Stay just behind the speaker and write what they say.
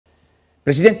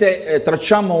Presidente,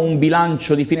 tracciamo un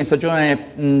bilancio di fine stagione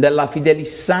della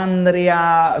Fidelis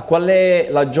Andria. Qual è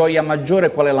la gioia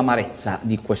maggiore, qual è l'amarezza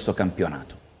di questo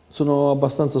campionato? Sono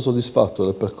abbastanza soddisfatto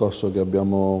del percorso che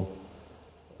abbiamo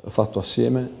fatto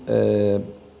assieme.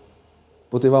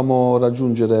 Potevamo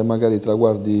raggiungere magari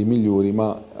traguardi migliori,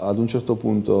 ma ad un certo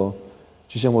punto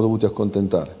ci siamo dovuti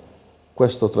accontentare.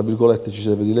 Questo, tra virgolette, ci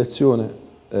serve di lezione,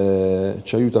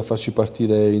 ci aiuta a farci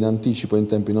partire in anticipo, in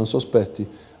tempi non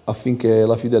sospetti, affinché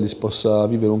la Fidelis possa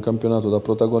vivere un campionato da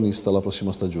protagonista la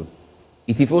prossima stagione.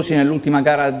 I tifosi nell'ultima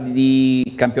gara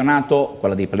di campionato,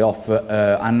 quella dei playoff,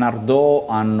 a Nardò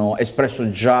hanno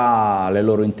espresso già le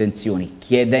loro intenzioni,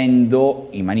 chiedendo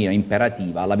in maniera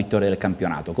imperativa la vittoria del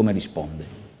campionato. Come risponde?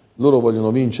 Loro vogliono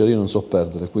vincere, io non so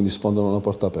perdere, quindi sfondano una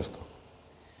porta aperta.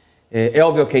 È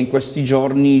ovvio che in questi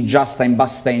giorni già sta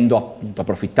imbastendo, appunto,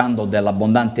 approfittando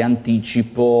dell'abbondante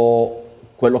anticipo,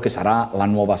 quello che sarà la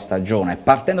nuova stagione.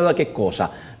 Partendo da che cosa?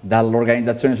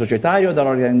 Dall'organizzazione societaria o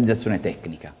dall'organizzazione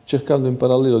tecnica? Cercando in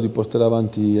parallelo di portare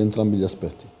avanti entrambi gli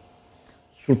aspetti.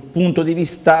 Sul punto di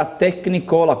vista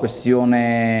tecnico, la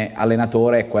questione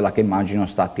allenatore è quella che immagino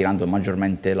sta attirando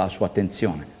maggiormente la sua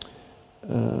attenzione.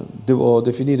 Devo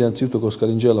definire anzitutto con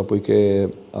Scaringella, poiché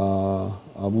ha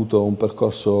avuto un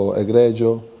percorso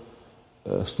egregio,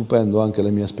 stupendo anche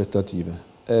le mie aspettative.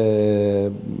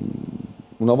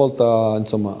 Una volta,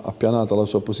 insomma, appianata la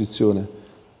sua posizione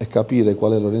e capire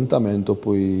qual è l'orientamento,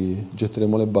 poi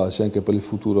getteremo le basi anche per il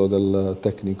futuro del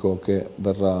tecnico che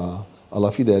verrà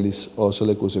alla Fidelis, o se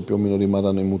le cose più o meno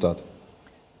rimarranno immutate.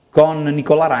 Con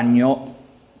Nicola Ragno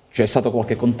c'è stato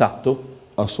qualche contatto?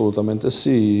 Assolutamente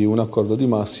sì, un accordo di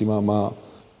massima, ma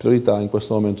priorità in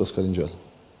questo momento a Scaringella.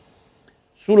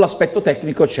 Sull'aspetto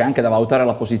tecnico c'è anche da valutare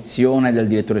la posizione del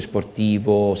direttore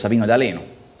sportivo Savino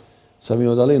D'Aleno.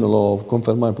 Savino D'Aleno lo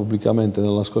confermai pubblicamente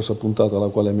nella scorsa puntata alla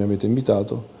quale mi avete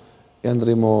invitato e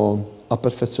andremo a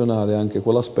perfezionare anche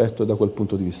quell'aspetto e da quel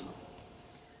punto di vista.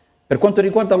 Per quanto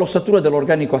riguarda l'ossatura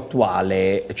dell'organico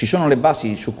attuale, ci sono le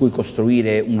basi su cui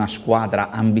costruire una squadra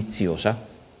ambiziosa?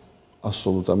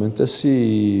 Assolutamente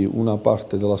sì, una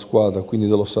parte della squadra, quindi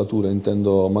dell'ossatura,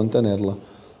 intendo mantenerla,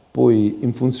 poi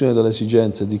in funzione delle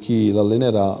esigenze di chi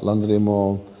l'allenerà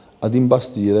l'andremo ad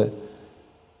imbastire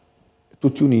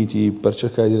tutti uniti per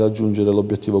cercare di raggiungere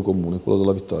l'obiettivo comune, quello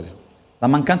della vittoria. La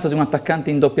mancanza di un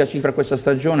attaccante in doppia cifra questa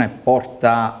stagione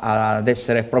porta ad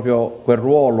essere proprio quel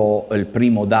ruolo il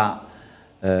primo da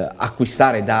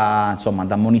acquistare, da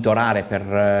monitorare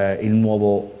per il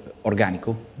nuovo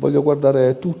organico? Voglio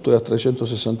guardare tutto e a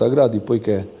 360 gradi,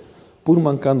 poiché pur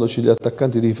mancandoci gli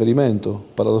attaccanti di riferimento,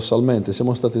 paradossalmente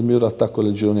siamo stati il miglior attacco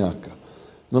del girone H.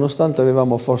 Nonostante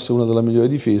avevamo forse una delle migliori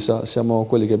difese, siamo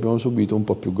quelli che abbiamo subito un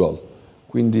po' più gol.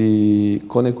 Quindi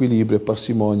con equilibrio e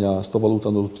parsimonia sto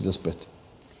valutando tutti gli aspetti.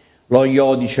 Lo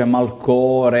Iodice,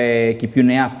 Malcore, chi più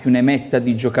ne ha più ne metta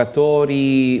di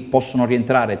giocatori possono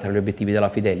rientrare tra gli obiettivi della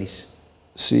Fidelis?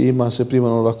 Sì, ma se prima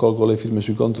non raccolgo le firme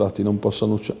sui contratti non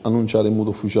posso annunciare in modo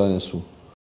ufficiale nessuno.